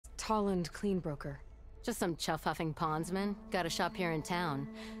Tolland clean broker? Just some chuff-huffing pondsman. Got a shop here in town.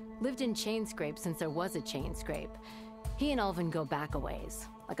 Lived in Chainscrape since there was a Chainscrape. He and Ulvin go back a ways.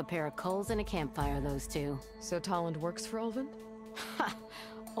 Like a pair of coals in a campfire, those two. So Tolland works for Ulvin? Ha!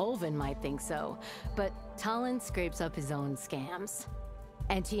 Ulvin might think so, but Tolland scrapes up his own scams.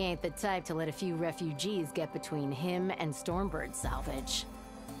 And he ain't the type to let a few refugees get between him and Stormbird salvage.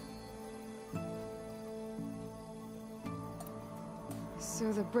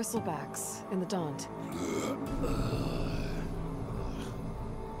 So the Bristlebacks in the Daunt.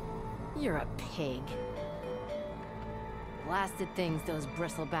 You're a pig. Blasted things, those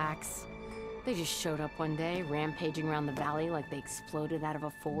Bristlebacks. They just showed up one day, rampaging around the valley like they exploded out of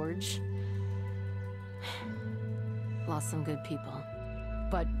a forge. Lost some good people.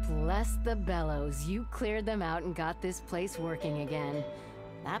 But bless the bellows, you cleared them out and got this place working again.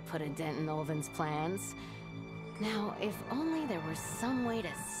 That put a dent in Ulvin's plans. Now, if only there was some way to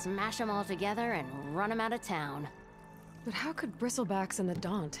smash them all together and run them out of town. But how could Bristlebacks in the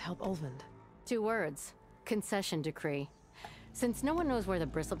Daunt help Ulvin? 2 words. Concession decree. Since no one knows where the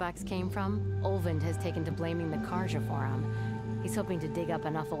Bristlebacks came from, Ulvin has taken to blaming the Carja for them. He's hoping to dig up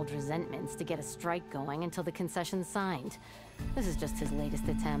enough old resentments to get a strike going until the concession's signed. This is just his latest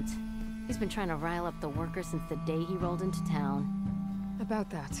attempt. He's been trying to rile up the workers since the day he rolled into town.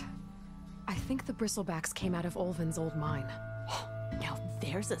 About that, I think the Bristlebacks came out of Ulvin's old mine. Now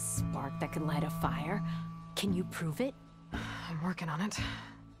there's a spark that could light a fire. Can you prove it? I'm working on it.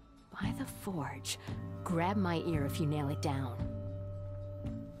 By the forge. Grab my ear if you nail it down.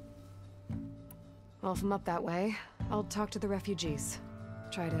 Well, if I'm up that way, I'll talk to the refugees.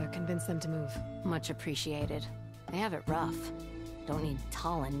 Try to convince them to move. Much appreciated. They have it rough. Don't need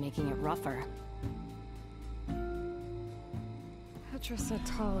Tolland making it rougher. Petra said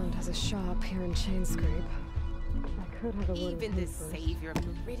Tolland has a shop here in Chainscrape. I could have a word with Even him the first. savior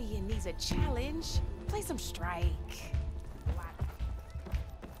of Meridian needs a challenge. Play some strike.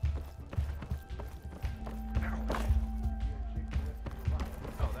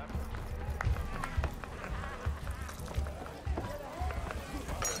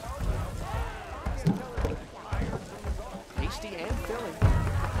 Tasty and filling.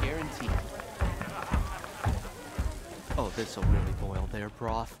 Guaranteed. Oh, this'll really boil their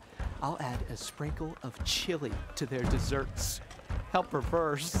broth. I'll add a sprinkle of chili to their desserts. How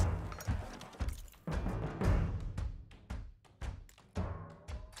perverse.